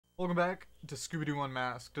Welcome back to Scooby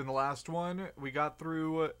Unmasked. In the last one, we got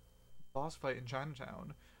through boss fight in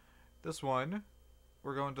Chinatown. This one,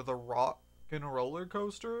 we're going to the rock and roller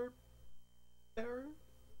coaster there.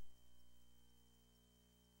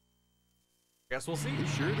 Guess we'll see. You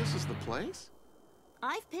sure this is the place?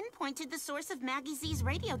 I've pinpointed the source of Maggie Z's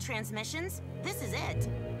radio transmissions. This is it.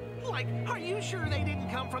 Like, are you sure they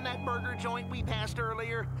didn't come from that burger joint we passed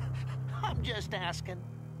earlier? I'm just asking.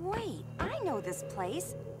 Wait, I know this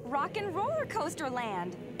place. Rock and Roller Coaster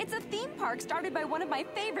Land. It's a theme park started by one of my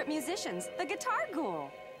favorite musicians, the Guitar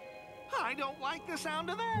Ghoul. I don't like the sound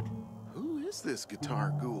of that. Who is this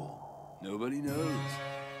guitar ghoul? Nobody knows.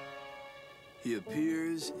 He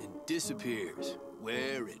appears and disappears,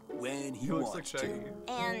 where and when he looks like wants Shaggy.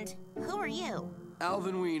 to. And who are you?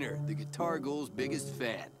 Alvin Wiener, the Guitar Ghoul's biggest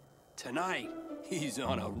fan. Tonight, he's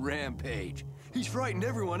on a rampage. He's frightened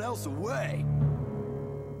everyone else away.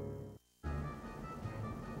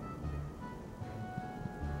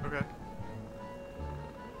 Okay.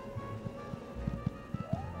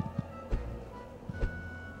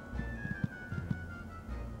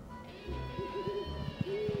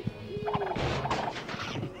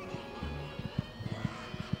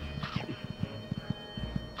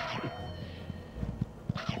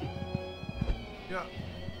 Yeah.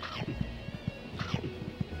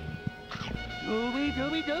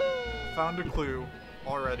 Scooby-Dooby-Doo! Found a clue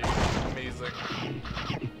already. Amazing.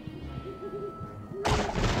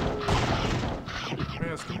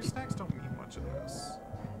 Yeah, Scooby snacks don't mean much in this.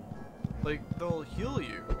 Like, they'll heal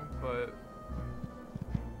you, but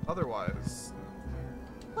otherwise.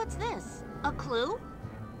 What's this? A clue?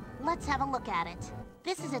 Let's have a look at it.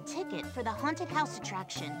 This is a ticket for the haunted house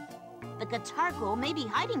attraction. The Guitar Ghoul may be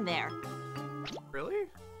hiding there. Really?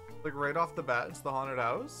 Like right off the bat, it's the haunted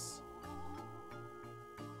house?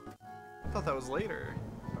 I thought that was later.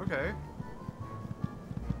 Okay.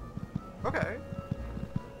 Okay.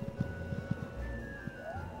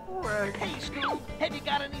 Alright. Hey, Scoob, have you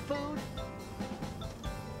got any food?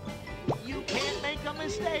 You can't make a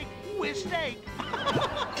mistake with steak.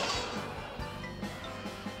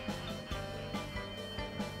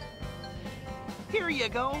 Here you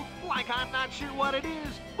go. Like I'm not sure what it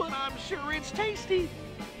is, but I'm sure it's tasty.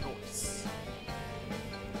 Nice.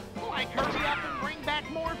 Like hurry up and bring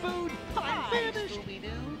back more food. I'm finished.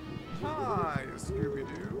 Scooby-Doo. Hi,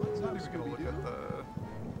 Scooby-Doo. Let's not even gonna look at the...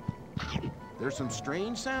 There's some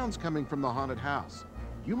strange sounds coming from the haunted house.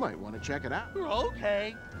 You might want to check it out.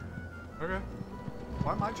 Okay. Okay.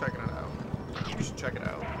 Why am I checking it out? You should check it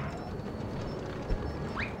out.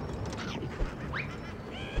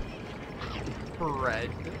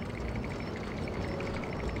 Bread.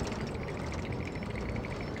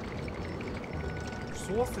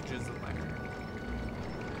 Sausages in there.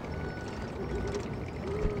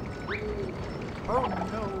 Oh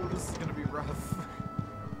no, this is gonna be rough.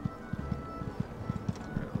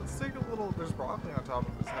 Alright, let's take a little. There's broccoli on top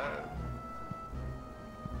of his head.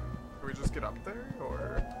 Can we just get up there,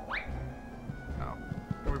 or no?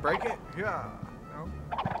 Can we break it? Yeah. No.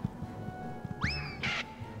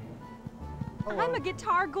 Hello. I'm a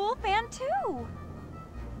Guitar Ghoul fan too.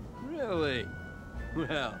 Really?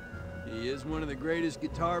 Well, he is one of the greatest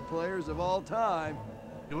guitar players of all time.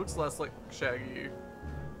 He looks less like Shaggy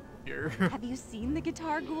here. Have you seen the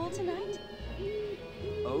Guitar Ghoul tonight?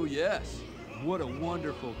 Oh yes. What a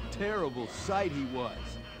wonderful, terrible sight he was.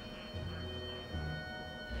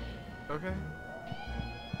 Okay.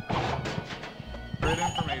 Great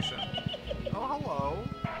information. Oh, hello.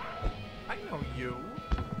 I know you.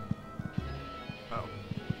 Oh,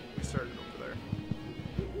 we started over there.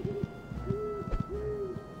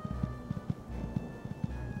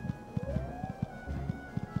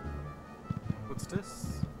 What's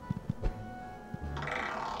this?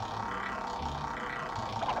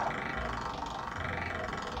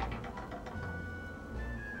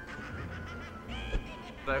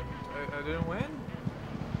 I didn't win?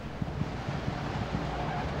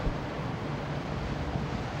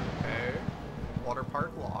 Okay. Water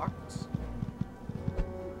park locked.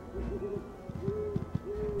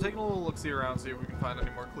 I'm taking a little look-see around, see if we can find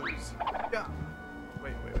any more clues. Yeah.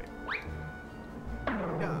 Wait.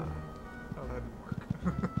 Yeah. Oh, that didn't work.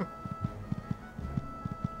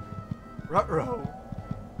 Ruh-roh.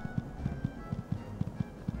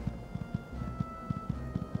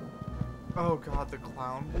 Oh god, the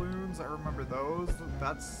clown balloons, I remember those.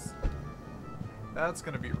 That's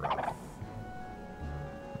gonna be rough.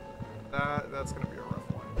 That's gonna be a rough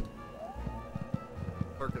one.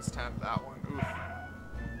 Circus tent, that one. Oof.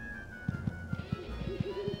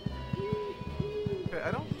 Okay,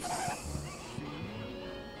 I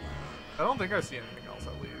don't think I see anything else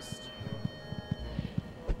at least.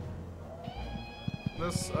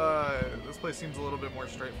 This place seems a little bit more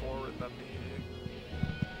straightforward than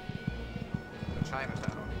the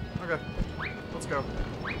Chinatown. Okay, let's go.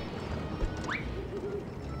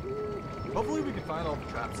 Hopefully we can find all the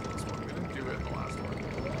traps in this one. We didn't do it in the last one.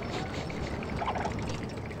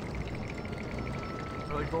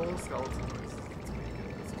 I like gold skeletons.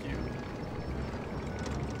 It's cute.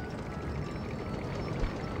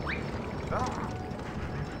 Ah!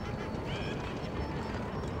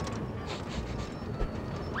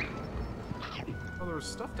 Oh, there was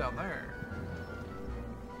stuff down there.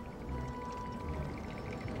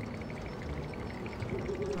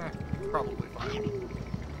 It's probably fine.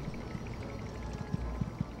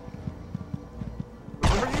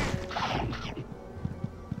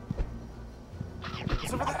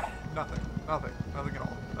 What's over there? Nothing. Nothing. Nothing at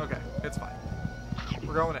all. Okay, it's fine.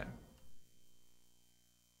 We're going in.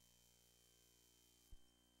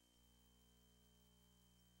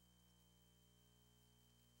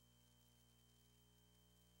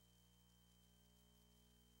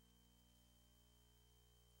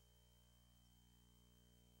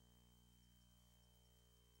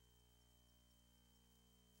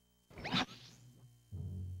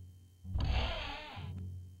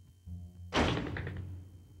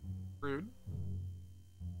 Rude.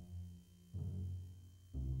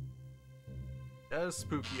 Yes,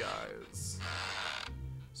 spooky eyes.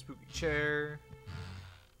 Spooky chair.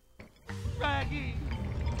 Raggy!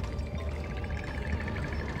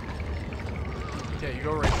 Yeah, you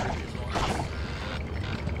go right through these ones.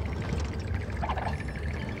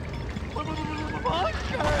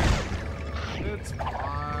 It's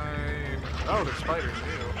fine. Oh, there's spiders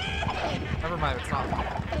too. Never mind, it's not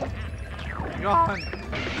fine. Gone!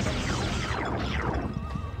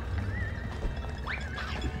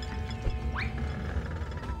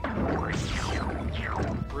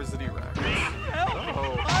 Grizzly Rex.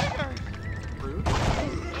 Oh. Rude.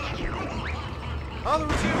 Oh, there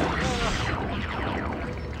was you!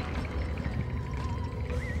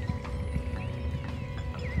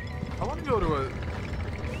 I want to go to a...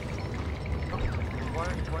 Oh, why?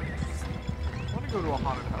 I want to go to a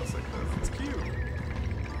haunted house like this. It's cute.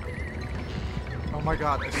 Oh my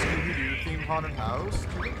god, a Scooby-Doo themed haunted house? Do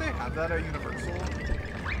you think they have that at Universal?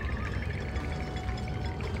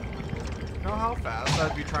 You know how fast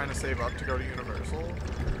I'd be trying to save up to go to Universal?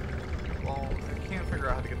 Well, I can't figure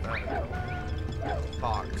out how to get that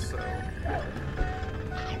box, so...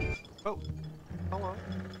 Oh, hello.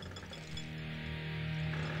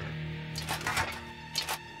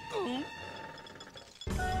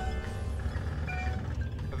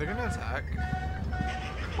 Are they gonna attack?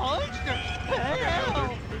 Okay,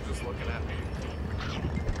 no, they're just looking at me.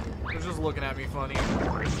 They're just looking at me funny.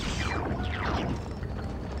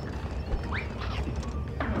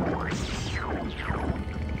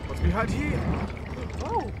 What's behind here?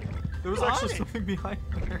 Oh! There was actually something behind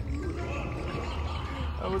there.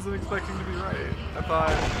 I wasn't expecting to be right. I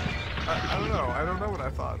thought... I don't know. I don't know what I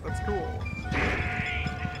thought. That's cool.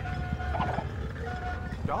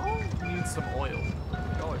 Y'all need some oil.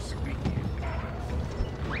 Y'all are squeaky.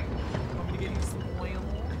 Want me to get you some oil?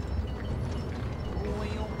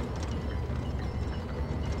 Oil.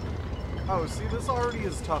 Oh, see, this already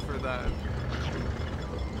is tougher than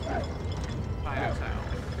Chinatown.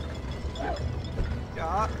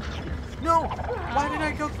 Yeah. No! Why did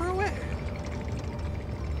I go through it?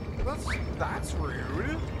 That's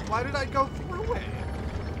rude. Why did I go through it?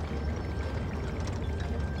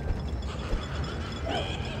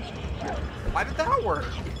 Why did that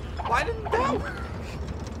work? Why didn't that work?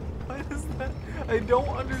 Why is that? I don't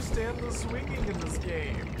understand the swinging in this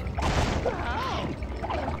game. How?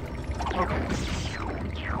 Okay.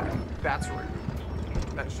 That's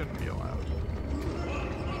rude. That shouldn't be allowed.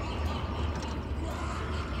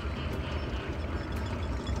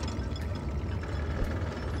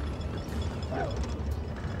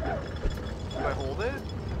 Do I hold it?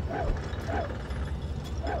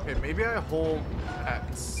 Okay, maybe I hold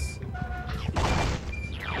X.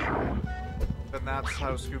 Then that's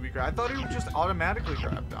how Scooby grabbed. I thought he would just automatically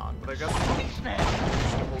grab Don, but I guess I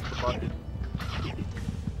should hold the button.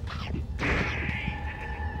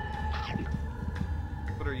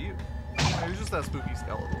 What are you? Oh, you're just that spooky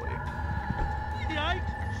skeletal. Yikes!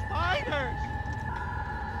 Spiders!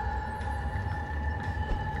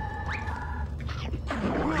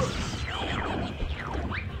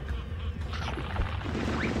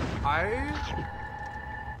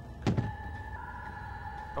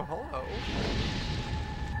 Oh, hello.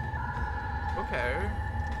 Okay.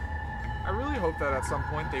 I really hope that at some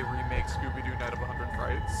point they remake Scooby-Doo Night of 100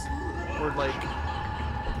 Frights. Or, like,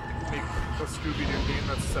 make a Scooby-Doo game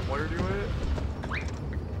that's similar to it.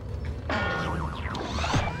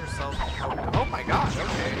 my god,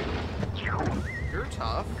 okay. You're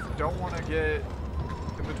tough. Don't want to get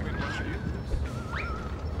in between a bunch of users.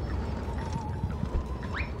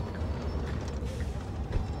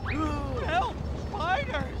 Help!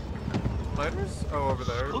 Spiders! Spiders? Oh, over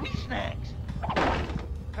there. Scooby snacks.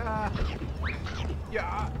 Ah.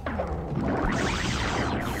 Yeah.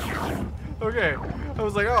 Okay. I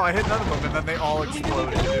was like, oh, I hit none of them, and then they all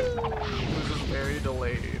exploded. It was just very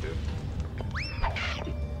delayed.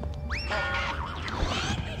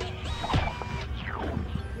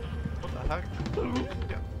 What the heck?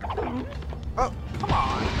 Yeah. Oh, come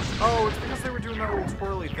on. Oh, it's because they were doing that little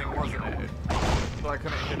twirly thing, wasn't it? So I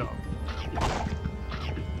couldn't hit them.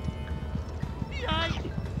 Yikes!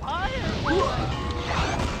 Fire!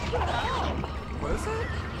 What is it?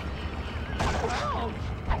 Ouch!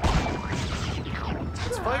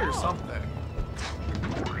 It's fire something.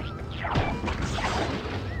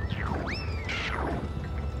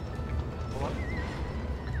 What?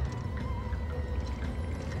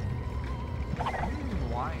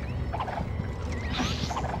 Lion.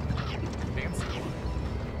 Fancy one.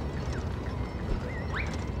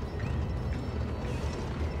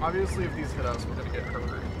 Obviously, if these hit us, we're gonna get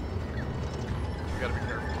hurt. We gotta be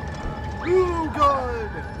careful with that. Ooh,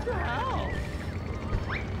 God! Ow!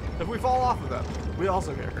 If we fall off of them, we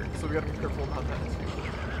also get hurt, so we gotta be careful about that too.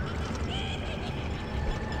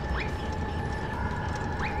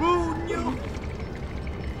 Ooh, no!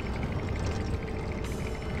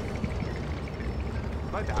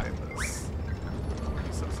 If I die in this, I'm gonna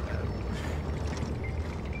be so sad.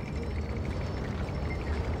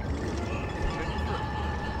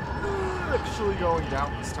 Actually going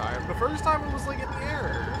down this time. The first time it was like in the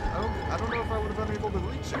air. I don't know if I would have been able to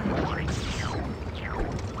reach it.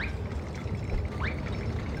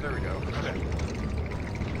 There we go. Okay.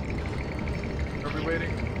 Are we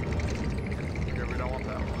waiting? Okay, we don't want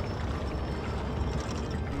that one.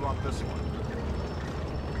 We want this one.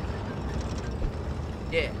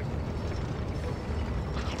 Yeah.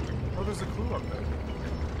 Oh, there's a clue up there.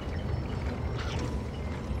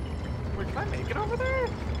 Wait, can I make it over there?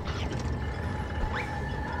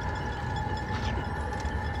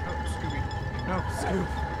 Oh, Scooby. No, Scoop.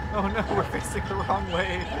 Oh no, we're facing the wrong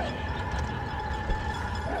way.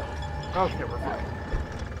 Okay, we're fine.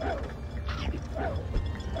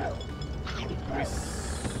 We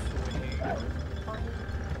swing.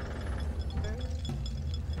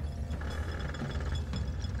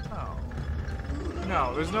 Oh. No,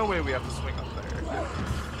 there's no way we have to swing up there.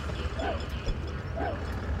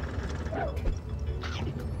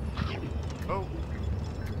 Oh.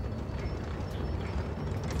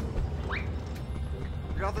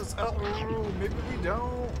 We got this. Oh, maybe we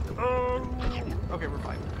don't. Oh. Okay, we're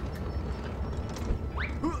fine.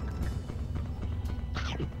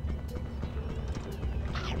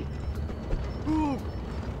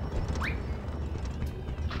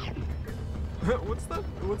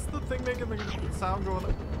 What's the thing making the sound going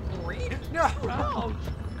like no? Ouch!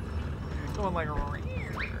 Going like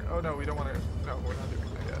oh no, we don't want to. No, we're not doing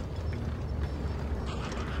that yet.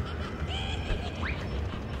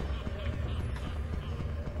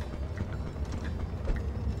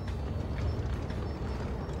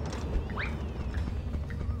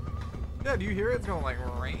 Yeah, do you hear it? It's going like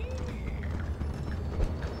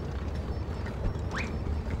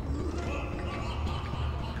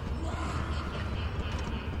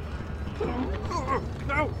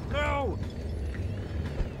no, no!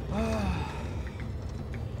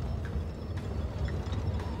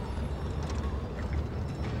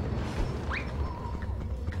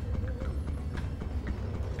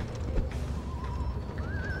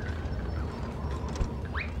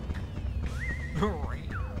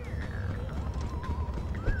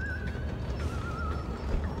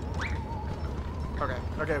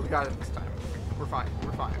 Okay, we got it this time. We're fine.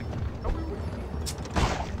 We're fine. Oh, we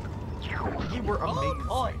were amazing. Oh,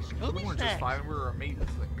 boy, We Scooby weren't just snacks. fine. We were amazing.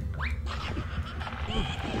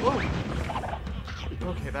 Whoa.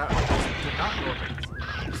 Okay, that did not go amazing.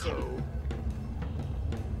 So,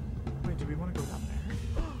 wait, do we want to go down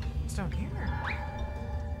there? It's down here.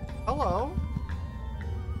 Hello.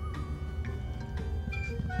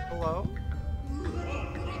 Hello.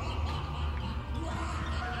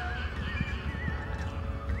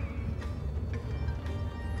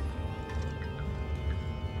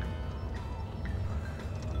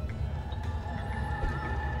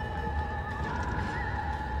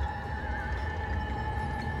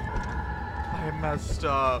 I messed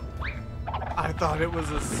up. I thought it was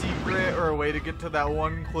a secret or a way to get to that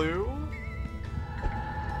one clue.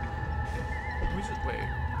 We should wait.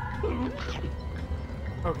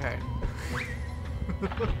 Okay.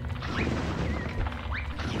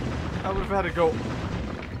 I would have had to go.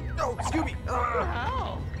 No, Scooby!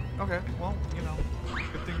 Ow. Okay, well, you know,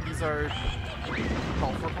 good thing these are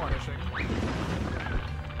called for punishing.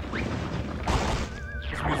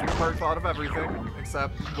 This amusement park thought of everything,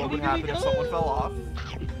 except what would happen if someone fell off.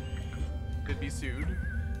 Could be sued.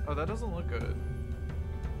 Oh, that doesn't look good.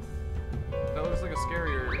 That looks like a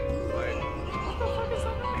scarier, like, what the fuck is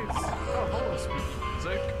that noise? Oh, hello, spooky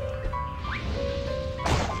music.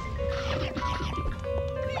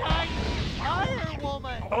 Fire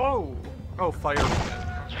woman. Oh! Oh, firewoman.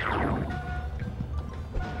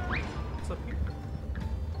 What's up here?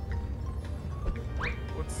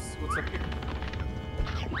 What's up here?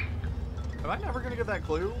 Am I never gonna get that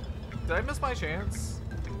clue? Did I miss my chance?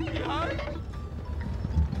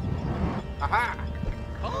 Aha!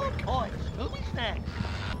 Oh, boy, Scooby snacks.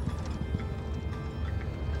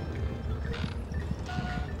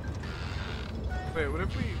 Wait, what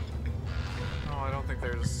if we... Oh, I don't think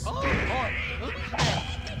there's... Oh, boy, Scooby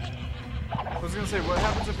snacks. I was gonna say, what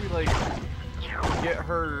happens if we, like, get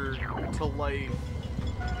her to light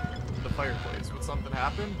the fireplace? Would something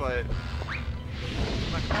happen? But...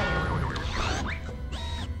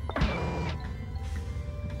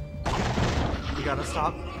 We gotta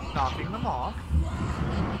stop knocking them off.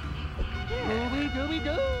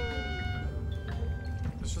 Dooby-dooby-doo.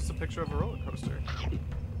 It's just a picture of a roller coaster.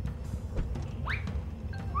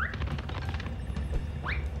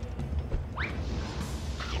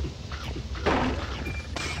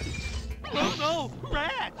 Oh, no,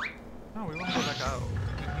 rats. No, we want to go back out.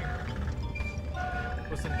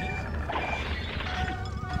 What's in here?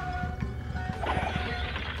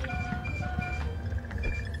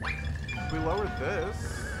 We lowered this.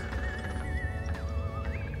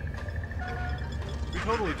 We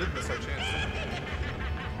totally did miss our chance, didn't we?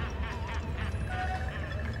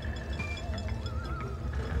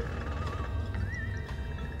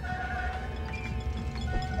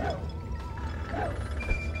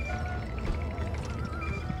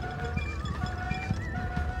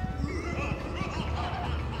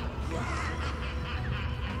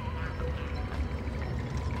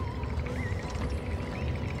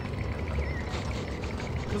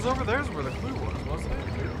 Because over there's where the clue was, wasn't it?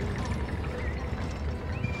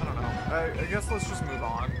 I don't know. I guess let's just move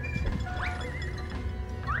on.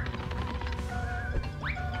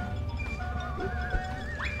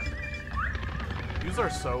 Yous are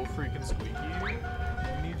so freaking squeaky. We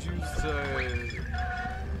need yous to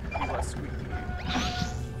be less squeaky.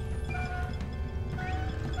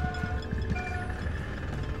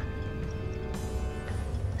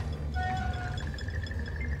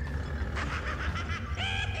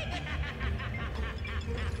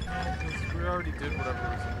 We already did whatever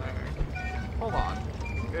was in there. Hold on.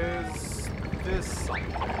 Is this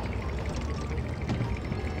something?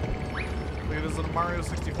 Like, is it a Mario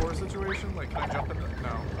 64 situation? Like, can I jump in the...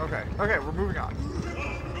 No. Okay. Okay, we're moving on.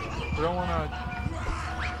 We don't wanna...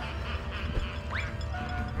 We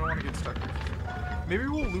don't wanna get stuck here. Maybe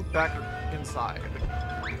we'll loop back inside.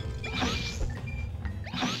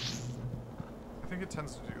 I think it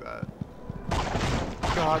tends to do that.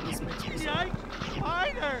 God, this makes me so... Yikes,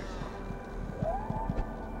 spiders.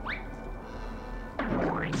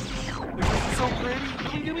 This is so pretty.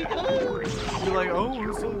 You're like, oh,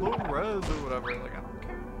 we're so low res or whatever. Like, I don't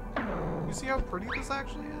care. You see how pretty this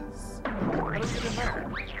actually is? How do we get in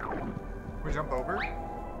there? We jump over?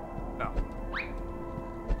 No.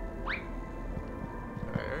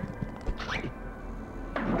 Okay.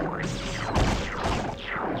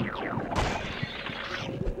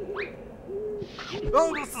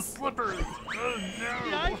 Oh, this is slippery! Oh no!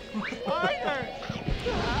 Yikes, spiders.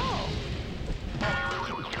 Ow.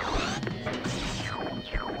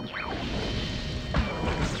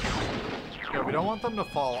 Yeah, we don't want them to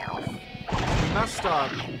fall off. We messed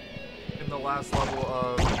up in the last level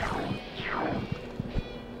of...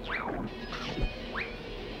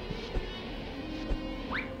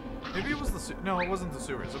 Maybe it was the no, it wasn't the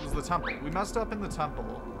sewers. It was the temple. We messed up in the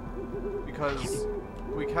temple because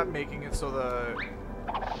we kept making it so the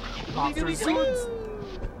monsters would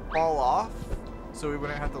fall off, so we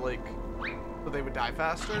wouldn't have to, like, so they would die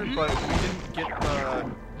faster, but we didn't get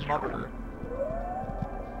the mother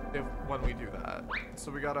when we do that.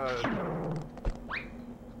 So we gotta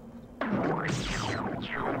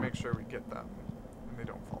make sure we get them and they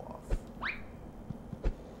don't fall off.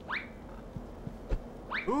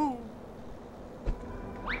 Ooh!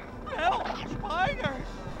 Help, spiders.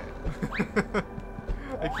 Okay.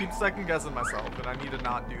 I keep second guessing myself and I need to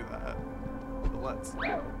not do that. But let's.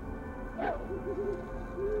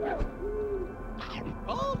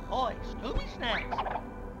 Oh boy, Scooby snacks.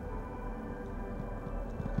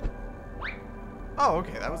 Oh,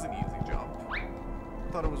 okay, that was an easy jump. I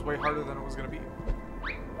thought it was way harder than it was gonna be.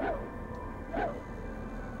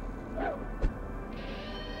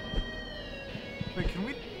 Wait, can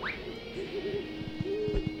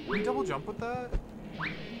we double jump with that?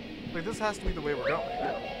 Wait, this has to be the way we're going.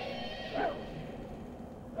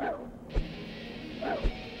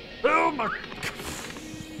 Oh my...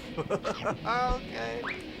 Okay.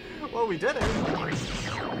 Well, we did it.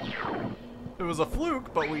 It was a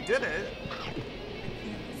fluke, but we did it.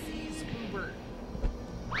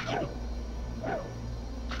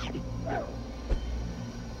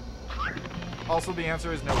 Also, the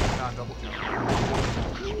answer is no, we cannot double jump.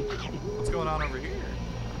 What's going on over here?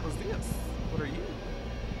 What's this? What are you?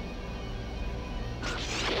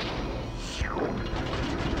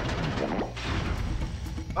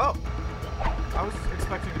 Oh! I was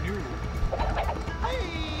expecting a new one. I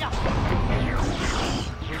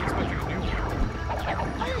was expecting a new one.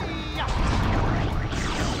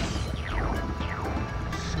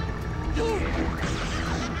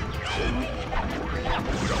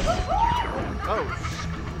 Oh.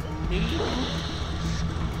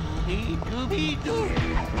 Scooby-Doo.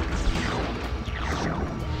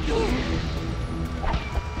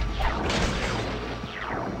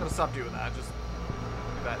 I'm gonna stop doing that, just do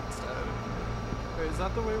that instead. Okay, is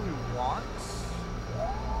that the way we want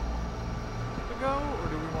to go? Or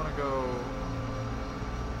do we want to go...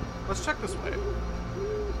 Let's check this way.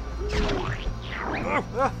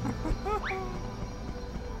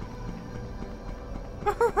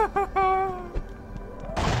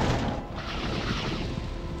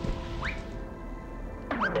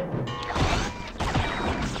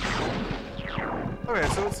 Okay,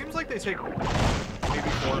 so it seems like they take maybe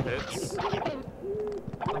 4 hits.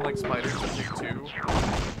 Unlike spiders that take 2.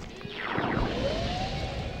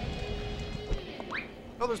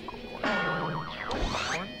 Oh, there's popcorn.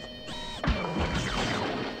 Popcorn?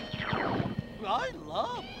 I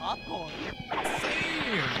love popcorn.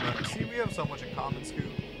 Same! See, we have so much in common,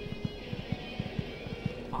 Scoob.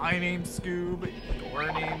 My name's Scoob.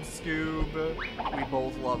 Your name's Scoob. We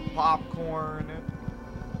both love popcorn.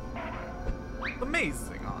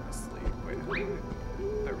 Amazing, honestly. Wait,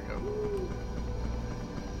 there we go.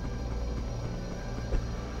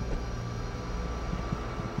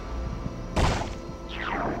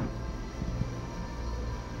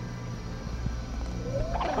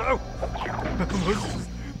 Oh! Almost just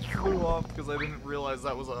flew off because I didn't realize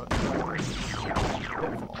that was a pitfall.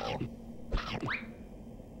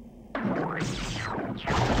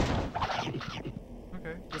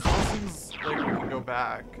 Okay, this all seems like we can go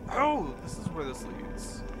back. Oh, this is where this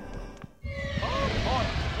leads.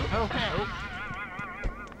 Oh, nope.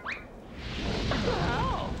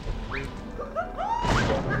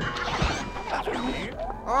 After me.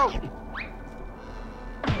 Oh!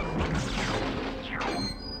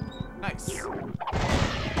 Nice.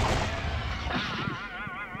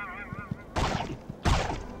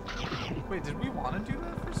 Wait, did we want to do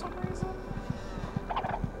that for some reason?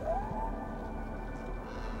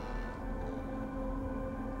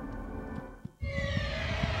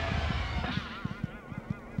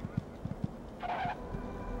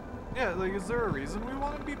 Yeah, like, is there a reason we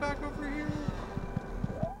want to be back over here?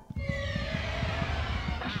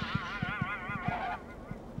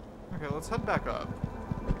 Okay, let's head back up.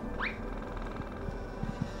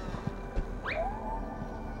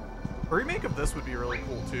 A remake of this would be really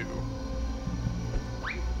cool, too.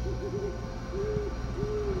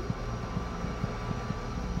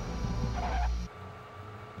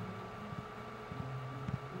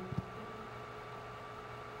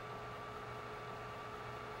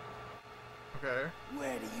 Okay.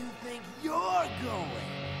 Where do you think you're going?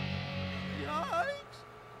 Yikes.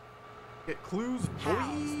 Get clues,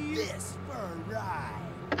 How's boy! this for a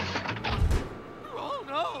ride? Oh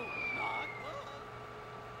no. Not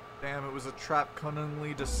Damn, it was a trap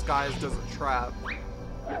cunningly disguised as a trap.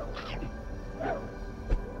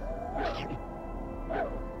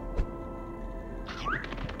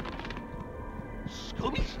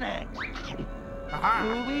 Scooby snacks. Aha!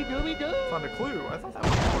 Scooby-Dooby-Doo. Found a clue. I thought that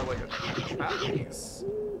was more like a trap piece.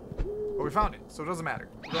 But we found it, so it doesn't matter.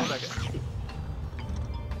 We're going back in.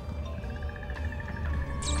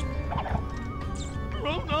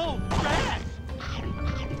 Oh no. Trash.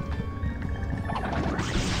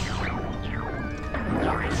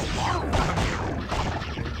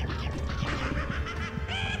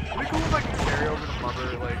 It'd be cool if I could carry over the mother,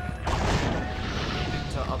 like,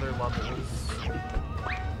 into other levels.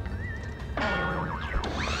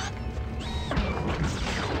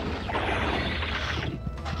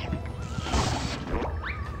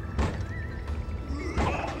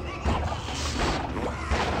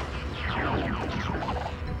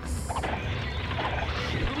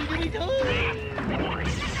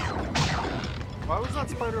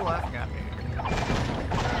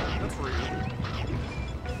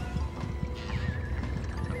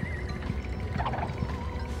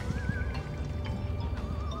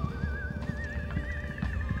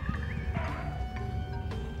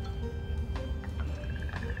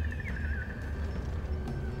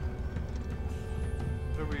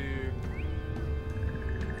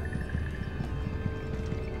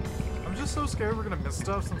 just so scared we're gonna miss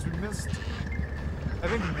stuff since we missed, I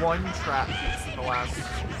think, one trap piece in the last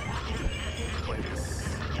place.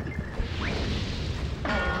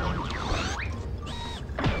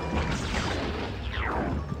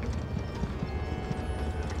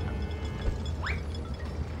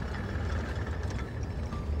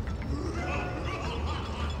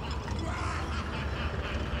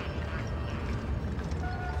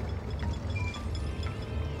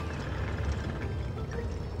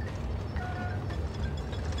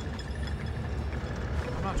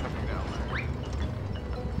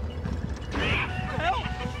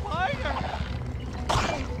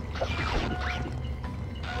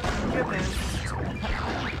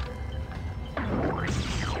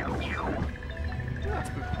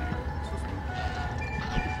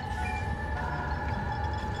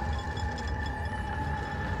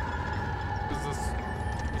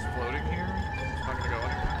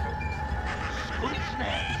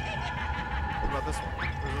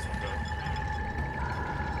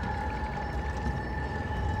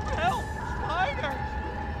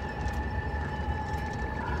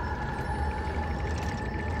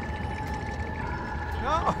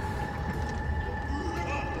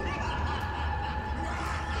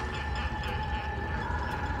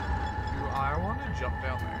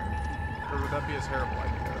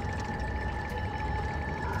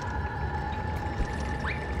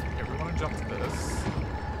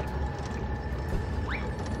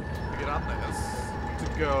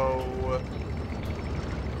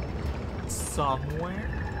 Somewhere.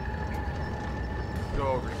 Go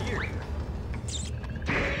over here.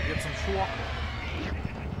 Get some chocolate.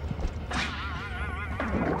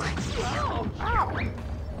 Ow! Ow!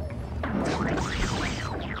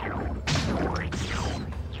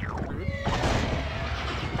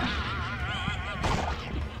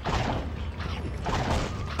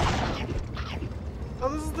 Oh,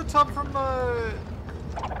 this is the tub from the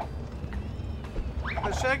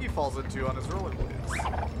that Shaggy falls into on his rollerblades,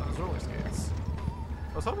 on his roller skates.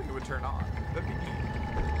 I was hoping it would turn on. That'd be neat.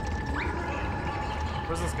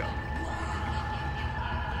 Where's this go?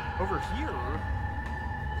 Over here?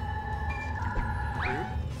 Rude.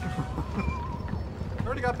 I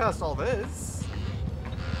already got past all this.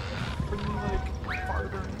 Bring me, like,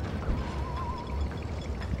 farther.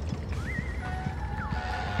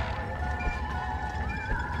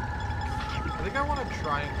 I think I want to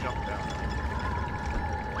try and jump down.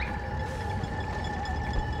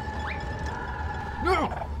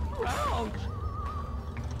 No! Ouch!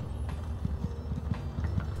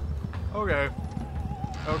 Okay.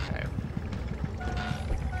 Okay.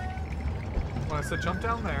 When I said jump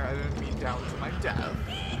down there, I didn't mean down to my death.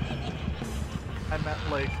 I meant,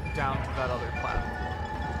 like, down to that other platform.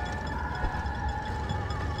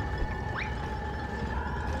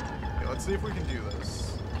 Okay, let's see if we can do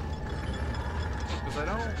this. Because I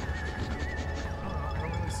don't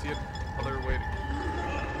really see another way to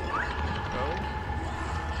go.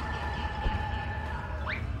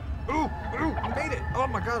 Ooh! Ooh! We made it! Oh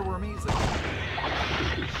my god, we're amazing!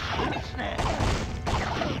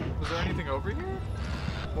 Was there anything over here?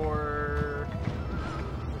 Or...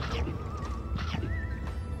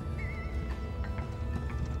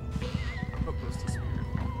 Oh, those disappeared.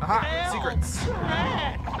 Aha! Secrets!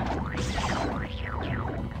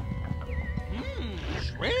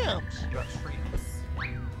 Shrimps! You got shrimps.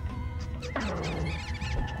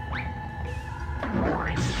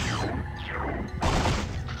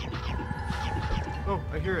 Oh,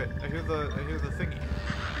 I hear it. I hear the thingy.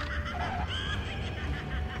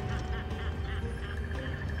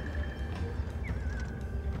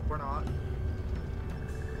 Or not.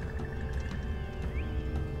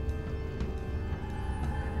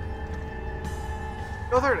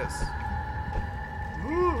 Oh, there it is.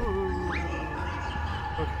 Ooh.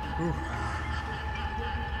 Okay. Ooh.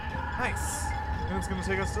 Nice. And it's gonna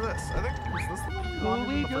take us to this. I think was this the one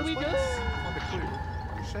we wanted in the first place? Oh, the clue.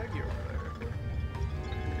 Shaggy over there.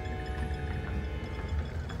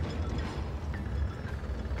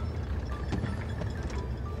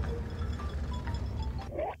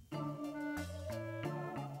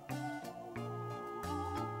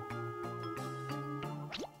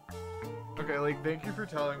 Okay, like, thank you for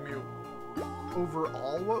telling me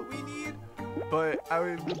overall what we need, but I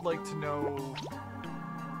would like to know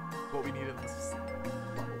what we need in this level.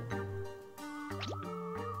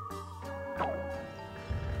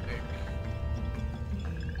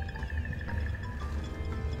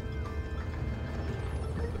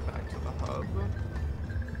 Back to the hub.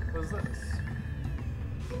 What is this?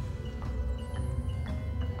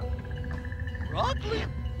 Broccoli?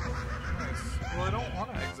 Nice. Well, I don't want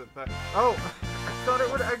to exit back. Oh! I thought it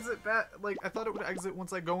it would exit back. Like, I thought it would exit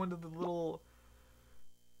once I go into the little...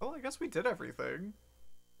 Oh, I guess we did everything.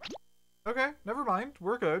 Okay, never mind.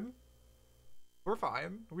 We're good. We're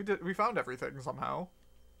fine. We found everything somehow.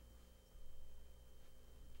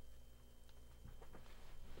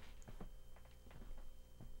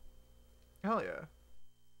 Hell yeah.